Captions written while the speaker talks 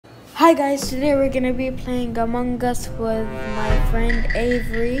Hi guys, today we're gonna be playing Among Us with my friend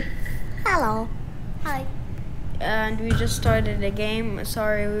Avery. Hello. Hi. And we just started a game.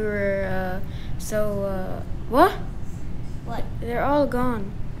 Sorry, we were what? What? They're all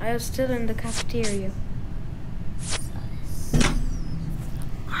gone. I was still in the cafeteria.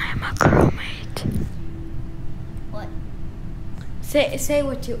 I am a crewmate. What? Say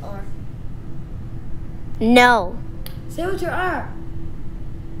what you are. No. Say what you are.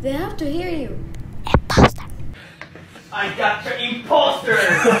 They have to hear you. Imposter. I got your imposter!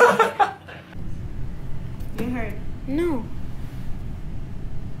 You heard? No.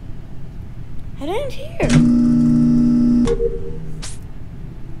 I didn't hear.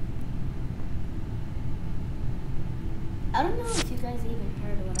 I don't know if you guys even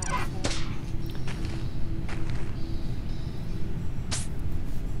heard what I said.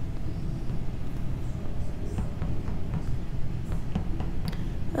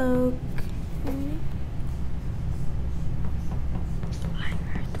 Okay. I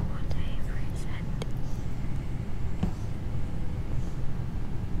heard what Avery said.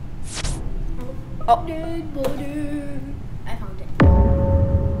 Oh. Dead body. I found it.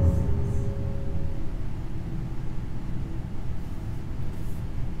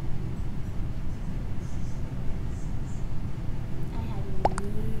 I have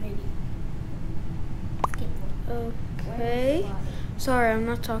many. Skip one. Okay. Sorry, I'm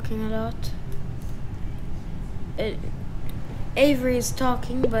not talking a lot. Avery is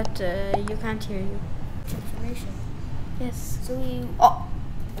talking, but you can't hear you. Transformation. Yes. So you. Oh.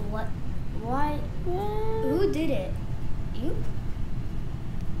 What? Why? Who did it? You?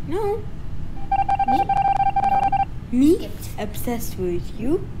 No. Me? No. Me? Skipped. Obsessed with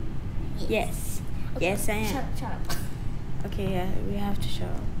you? Yes. Okay. Yes, I am. Shut up. Okay, yeah, we have to show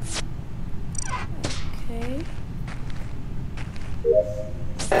up. Okay.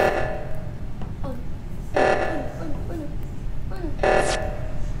 Oh.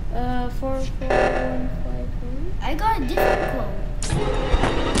 44151. I got a different code.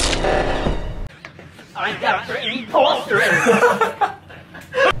 I got your imposter!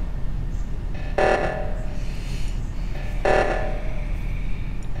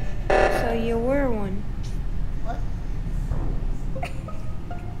 So you were one. What?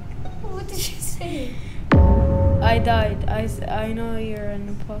 What did you say? I died. I know you're an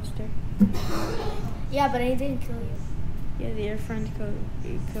imposter. Yeah, but I didn't kill you. Yeah, your friend killed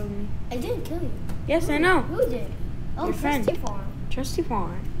me. I didn't kill you. Yes, I know. Who did? Oh, Your friend. Trusty Farm. Trusty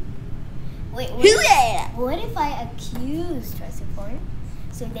Farm. Wait, Who did? what if I accuse Trusty Farm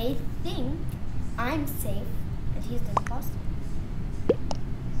so they think I'm safe and he's the imposter?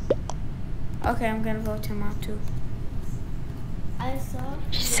 Okay, I'm gonna vote him out too. I saw.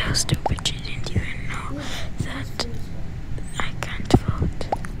 She's so stupid. She didn't even know that I can't vote.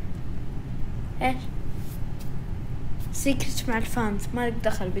 ايش؟ سيكرت مع الفانز مالك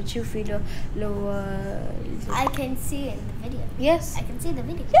دخل بتشوفي لو I can see in the video. Yes. I can see the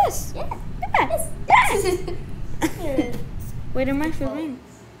video. Yes. Yeah. Yes. Yes. Wait, am I filming?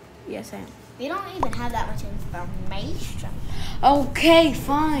 Yes, I am. We don't even have that much information. Okay,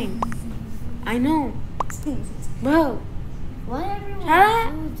 fine. I know. Bro, What everyone Shut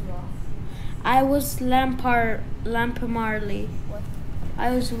up. foods wrong? I was Lamp Marley. What?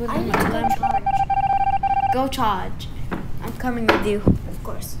 I was with I need to go Lamp. charge. Go charge. I'm coming with you. Of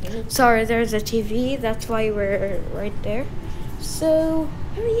course. You need to. Sorry, there's a TV. That's why we're right there. So,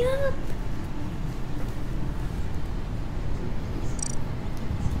 hurry up.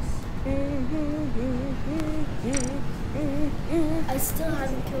 I still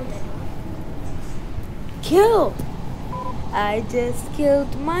haven't killed anyone. Kill. I just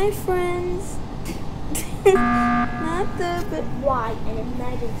killed my friends. Not the bit. Why? An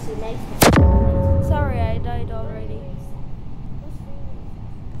emergency next time. Sorry, I died already.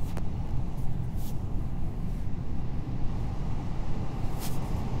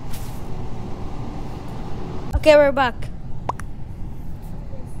 Okay, we're back.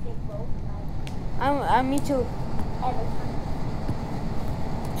 Me too. Every time.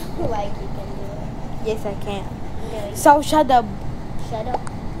 Like you can do it. Yes, I can. Okay. So shut up. Shut up.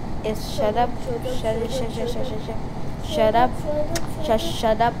 Yes, shut up. Shut up.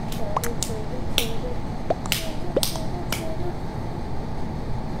 Shut up.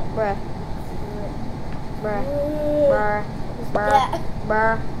 Bruh. Bruh. Bruh.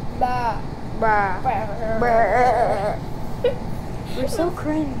 Bruh. Bruh. Bruh. Bruh. You're so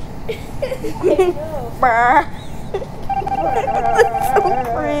cringe. I know. Bruh. That's so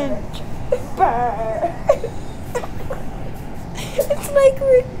cringe. It's like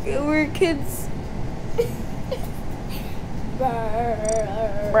we're kids.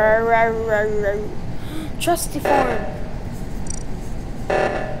 Trusty form.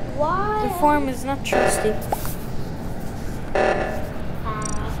 Why? The form is not trusty.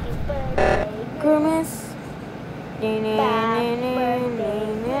 Happy birthday. Grimace.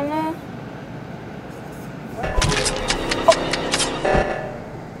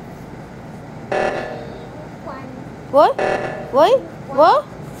 What? What? What?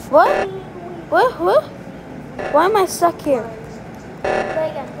 What? What? Why am I stuck here? Play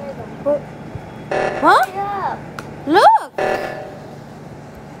again. What? Huh? Yeah. Look!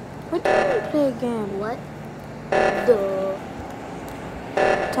 What do you mean play again? What? The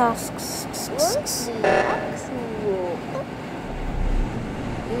Tasks. what's the actual?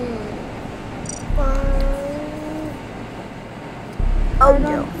 Oh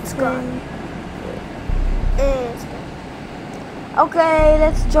no, it's gone. It's gone. Okay,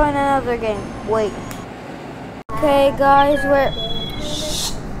 let's join another game. Wait. Okay, guys, we're...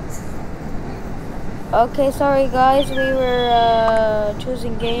 Okay, sorry guys, we were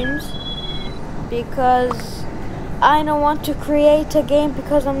choosing games because I don't want to create a game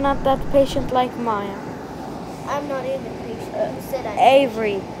because I'm not that patient like Maya. I'm not even patient. Who said I'm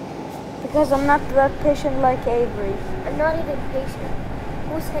Avery. Because I'm not that patient like Avery. I'm not even patient.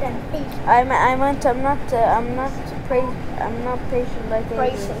 Who said I'm patient? I meant I'm not patient like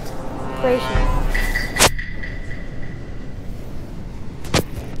Avery. Patient. Patient.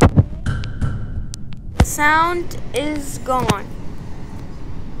 The sound is gone.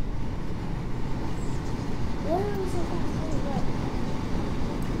 Where is it?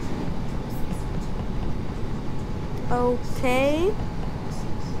 Okay.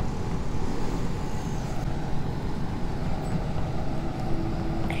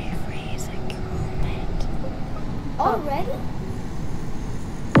 Avery is a crewmate. Already?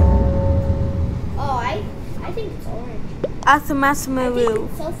 Oh, I think it's orange. I Athamasmaru. think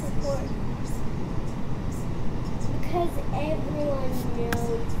it's self-report. Because everyone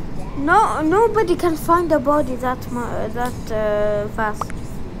knows that. No, nobody can find a body that fast.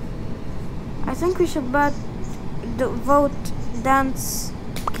 I think we should vote dance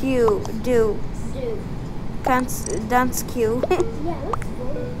Q do. Dance Q. Yeah, let's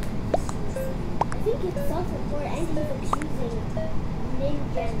vote. I think it's self-report and he's accusing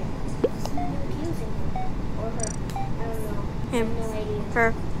Ninja. Accusing him. Or her. I don't know. Him. No idea. Her.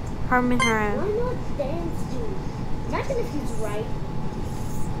 Harm and her. Why not dance dude? Imagine if he's right.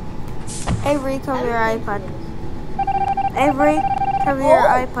 Avery, cover I your don't think iPad. he is. Avery, cover your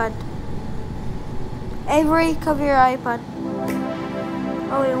Oh. iPad. Avery, cover your iPad.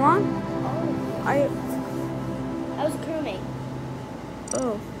 Oh, you won? Oh, Are you? I was a crewmate.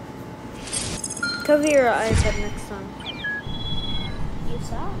 Oh. Cover your iPad next time. You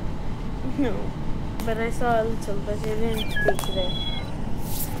saw? No, but I saw a little, but you didn't speak today.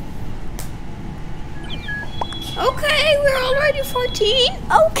 Okay, we're already 14.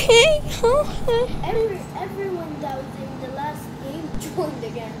 Okay. Everyone that was in the last game joined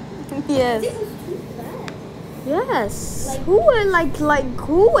again. Yes. It was too fast. Yes. Like- Who were like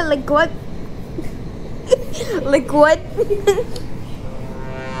who were like what? Like what?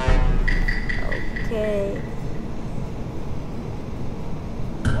 Okay.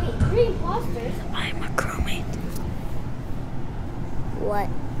 Wait, 3 imposters? I'm a crewmate. What?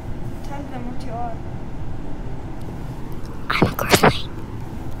 Tell them what you are. I'm a crewmate.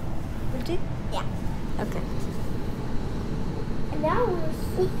 Really? Yeah. Okay. And now we're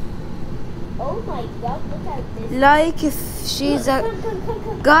so... Oh my god, look at this. Like if she's a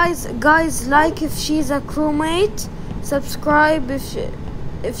Come. guys, like if she's a crewmate, subscribe if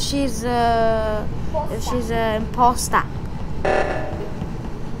she's a imposter.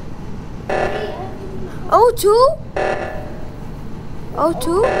 Oh two? Oh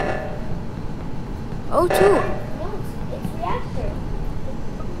two? Oh two. No, it's reactor.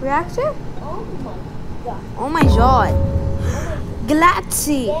 Reactor? Oh my god. Oh my god. Oh my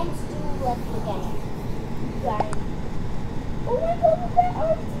Galaxy. Dance to left again. Guys. Oh my god, look at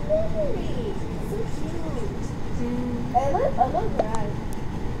our memory. So cute. I love her eyes.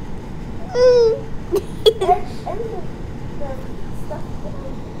 And the stuff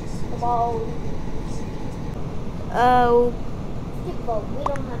behind the ball. Oh. Skip ball. We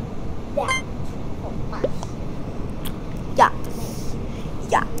don't have that much. Yeah.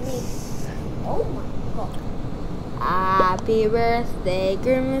 Yeah. Oh my god. Happy birthday,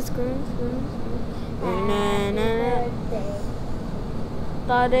 Grimace. Na, na, na. Birthday.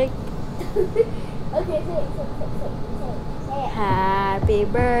 Tonic. Okay, say it. Happy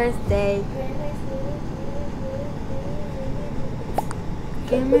birthday.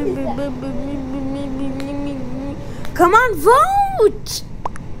 Come on, vote!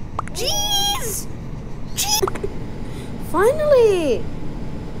 Jeez! Jeez! Finally!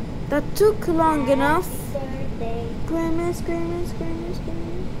 That took long enough. Thursday. Grimace, grimace, grimace,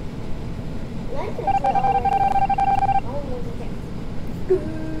 grimace. Let's actually already. Almost okay.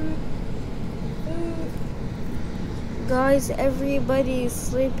 Guys, everybody is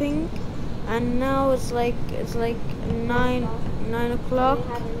sleeping, and now it's like 9 o'clock,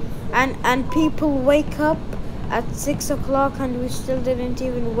 and people wake up at 6 o'clock, and we still didn't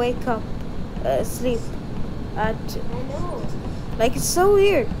even wake up, sleep. I know. Like, it's so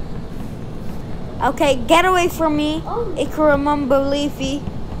weird. Okay, get away from me, Oh. Ikra Mumbo Leafy.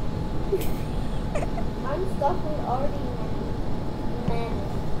 I'm stuck with already men.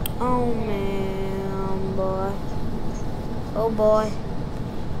 Oh man, boy. Oh boy.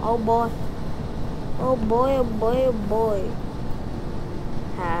 Oh boy. Oh boy, oh boy, oh boy.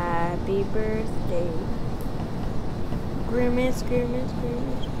 Happy birthday. Grimace, grimace,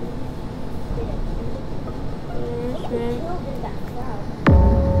 grimace, grimace. We got Grimace. killed in that crowd.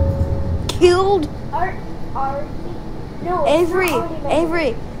 Killed? Are no, Avery, it's not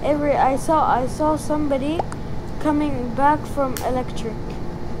already Avery, I saw somebody coming back from electric.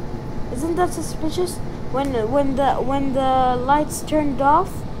 Isn't that suspicious? When the lights turned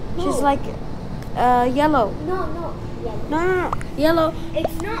off, she's No. like yellow. No. Yeah. No, yellow.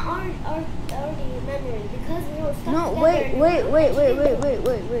 It's not already memory because we were stuck No, together. wait.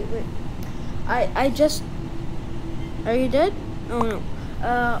 I just. Are you dead? Oh no.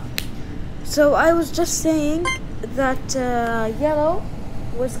 So I was just saying that yellow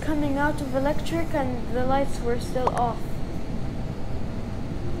was coming out of electric and the lights were still off.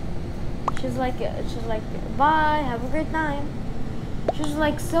 She's like, bye, have a great time. She's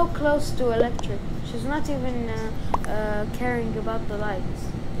like so close to electric. She's not even caring about the lights.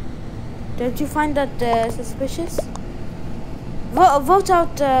 Don't you find that suspicious? Vote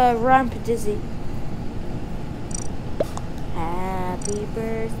out Ramp Dizzy. Happy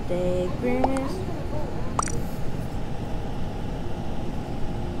birthday, Grimace.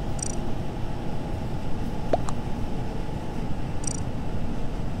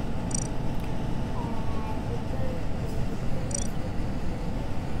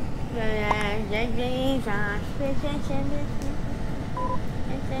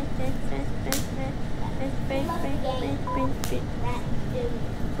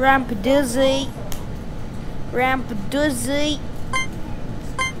 Ramp Dizzy. Ramp Dizzy.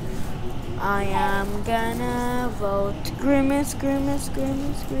 I am gonna vote Grimace, Grimace,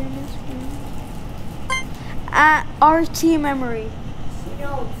 Grimace, Grimace, Grimace. RT memory.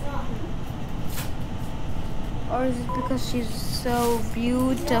 No, it's not. Or is it because she's so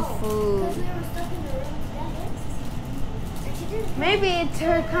beautiful? Because we were stuck in the room together. And she didn't. Maybe it's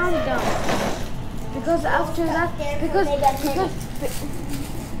her countdown. Because after that, because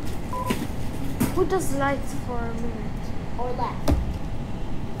who does lights for a minute? Or left.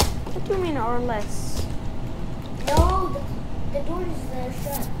 What do you mean or less? No, the door is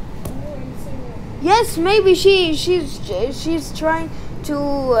shut. And we were in the same room. Yes, maybe she's trying to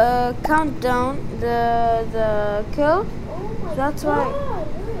count down the kill. Oh my That's God, why.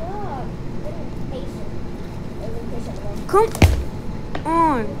 hurry up. Patient. Come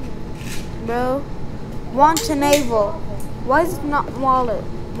on, bro. Want to naval. Why is it not wallet?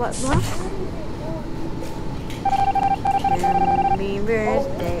 What? Happy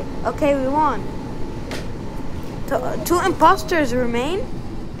birthday. Okay, we won. Two imposters remain?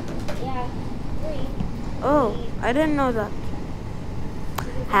 Yeah, 3. Oh, I didn't know that.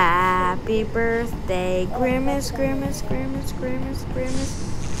 Happy birthday, Grimace, Grimace, Grimace, Grimace, Grimace.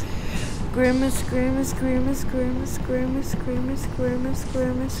 Grimace, Grimace, Grimace, Grimace, Grimace, Grimace, Grimace,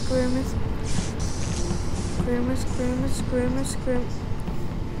 Grimace, Grimace. Grimace, Grimace, Grimace, Grimace.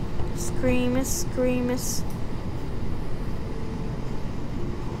 Screamus, Screamus.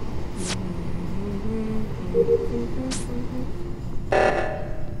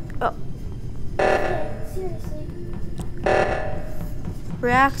 Oh. Seriously.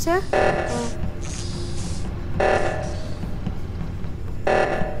 Reactor? Oh.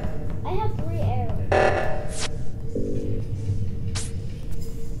 I have 3 arrows.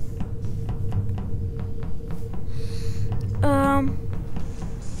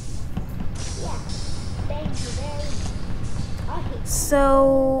 Yeah. Thank you very much. I hate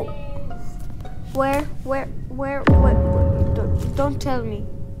So, where, don't tell me.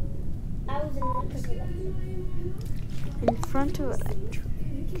 I was in the In front of electric.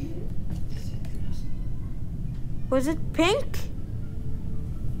 Was it pink?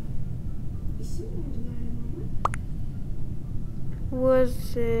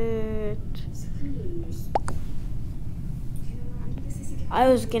 Was it I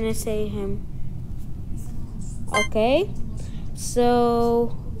was gonna say him. Okay.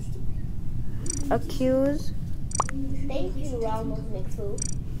 So accuse. Thank you, Ronald McFoo.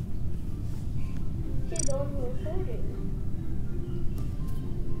 She's the one who recorded.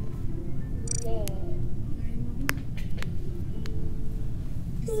 Yeah.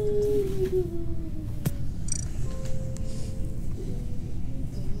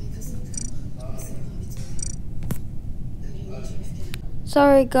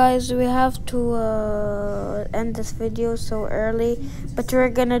 Sorry guys, we have to end this video so early, but we're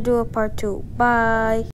gonna do a part 2. Bye.